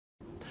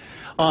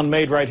On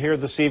Made Right Here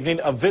this evening,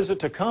 a visit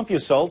to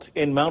Compusult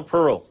in Mount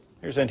Pearl.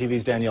 Here's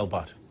NTV's Danielle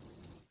Butt.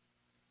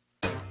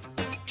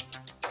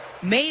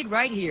 Made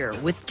Right Here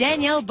with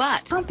Danielle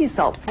Butt.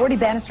 Compusult, 40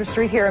 Bannister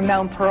Street here in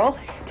Mount Pearl,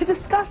 to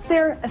discuss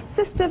their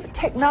assistive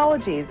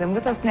technologies. And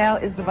with us now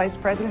is the Vice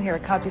President here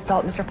at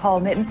Compusult, Mr. Paul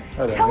Mitten.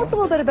 Tell us a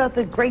little bit about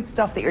the great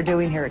stuff that you're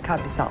doing here at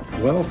Compusult.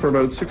 Well, for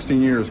about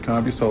 16 years,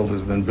 Compusult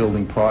has been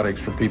building products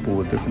for people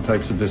with different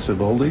types of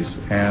disabilities.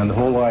 And the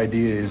whole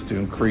idea is to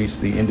increase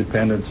the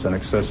independence and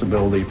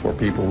accessibility for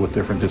people with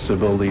different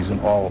disabilities in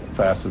all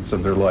facets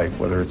of their life,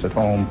 whether it's at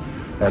home,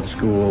 at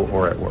school,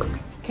 or at work.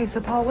 Okay,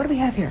 so Paul, what do we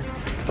have here?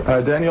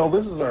 Danielle,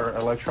 this is our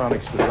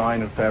electronics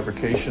design and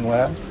fabrication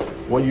lab.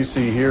 What you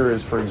see here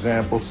is, for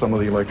example, some of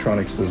the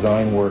electronics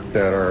design work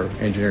that our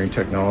engineering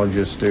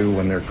technologists do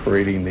when they're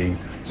creating the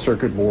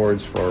circuit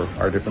boards for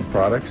our different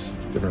products,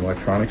 different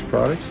electronics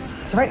products.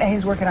 So right now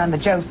he's working on the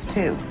Joust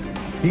 2.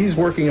 He's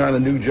working on a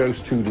new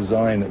Joust 2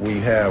 design that we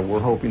have. We're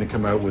hoping to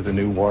come out with a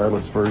new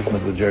wireless version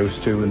of the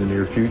Joust 2 in the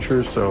near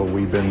future, so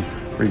we've been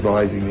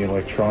revising the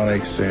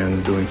electronics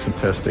and doing some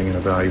testing and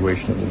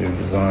evaluation of the new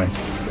design.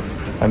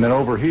 And then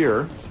over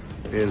here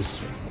is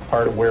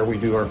part of where we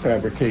do our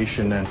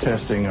fabrication and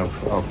testing of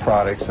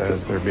products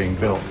as they're being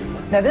built.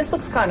 Now this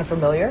looks kind of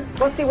familiar.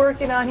 What's he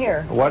working on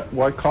here?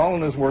 What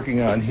Colin is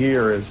working on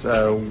here is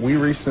we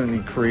recently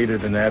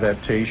created an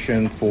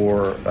adaptation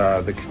for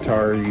the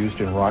guitar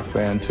used in Rock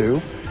Band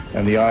 2.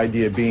 And the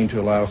idea being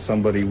to allow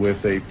somebody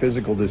with a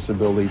physical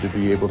disability to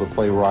be able to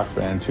play Rock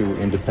Band 2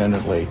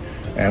 independently.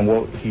 And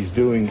what he's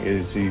doing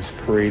is he's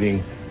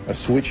creating a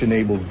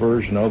switch-enabled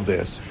version of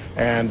this.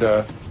 And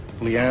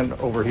Leanne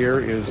over here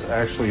is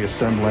actually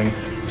assembling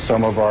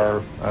some of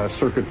our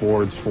circuit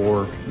boards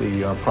for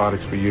the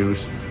products we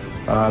use.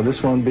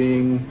 This one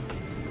being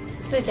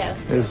the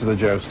Joust. This is the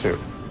Joust 2.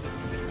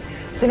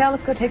 So now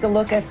let's go take a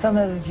look at some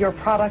of your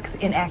products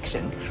in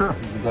action. Sure,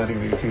 I'd be glad to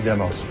give you a few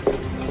demos.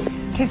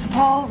 Okay, so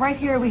Paul, right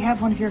here we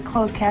have one of your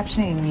closed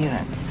captioning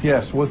units.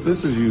 Yes, what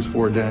this is used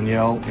for,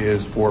 Danielle,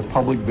 is for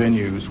public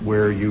venues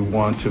where you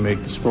want to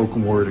make the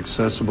spoken word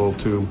accessible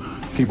to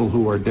people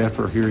who are deaf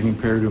or hearing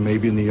impaired who may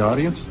be in the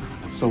audience.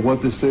 So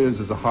what this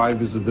is a high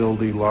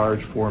visibility,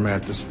 large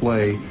format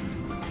display.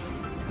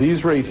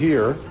 These right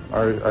here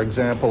are an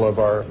example of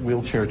our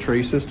wheelchair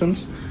tray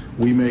systems.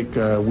 We make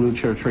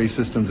wheelchair tray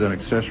systems and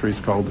accessories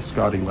called the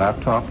Scotty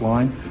laptop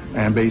line,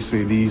 and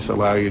basically these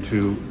allow you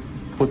to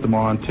put them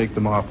on, take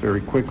them off very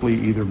quickly,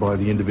 either by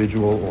the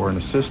individual or an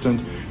assistant,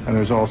 and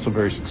there's also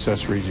various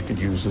accessories you could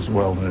use as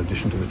well in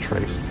addition to the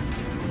trays.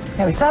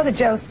 Now we saw the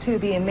Joust 2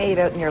 being made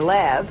out in your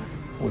lab.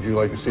 Would you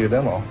like to see a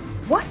demo?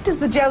 What does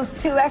the Joust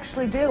 2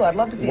 actually do? I'd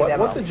love to see a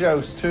demo. What the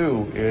Joust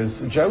 2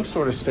 is, Joust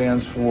sort of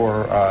stands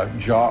for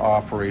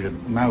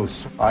jaw-operated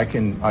mouse. I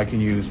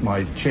can use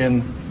my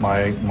chin,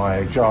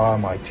 my jaw,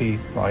 my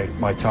teeth,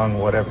 my tongue,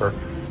 whatever,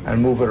 and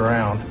move it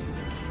around.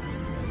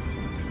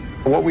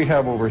 What we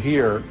have over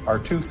here are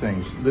two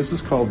things. This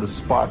is called the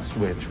spot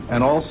switch,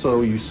 and also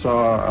you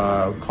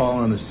saw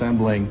Colin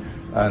assembling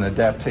an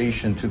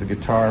adaptation to the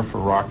guitar for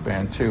Rock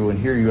Band 2, and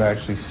here you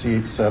actually see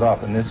it set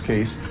up. In this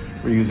case,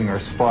 we're using our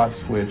spot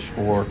switch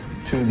for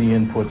two of the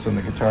inputs on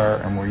the guitar,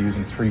 and we're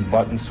using 3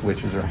 button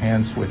switches or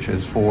hand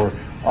switches for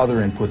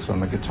other inputs on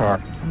the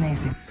guitar.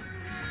 Amazing.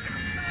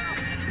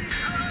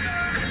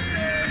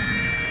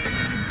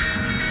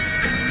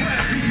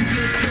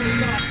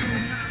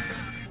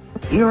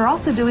 You're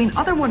also doing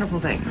other wonderful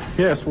things.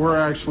 Yes, we're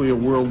actually a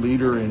world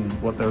leader in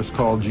what was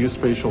called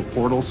geospatial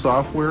portal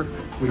software.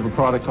 We have a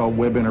product called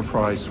Web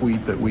Enterprise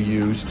Suite that we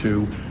use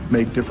to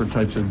make different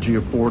types of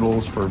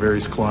geoportals for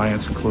various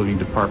clients, including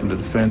Department of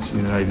Defense in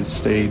the United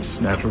States,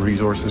 Natural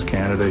Resources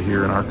Canada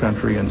here in our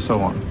country, and so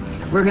on.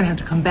 We're going to have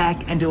to come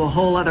back and do a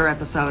whole other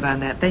episode on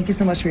that. Thank you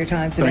so much for your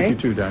time today. Thank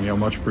you too, Danielle.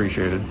 Much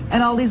appreciated.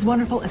 And all these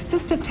wonderful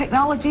assistive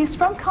technologies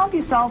from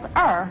Compusult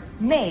are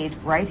made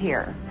right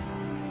here.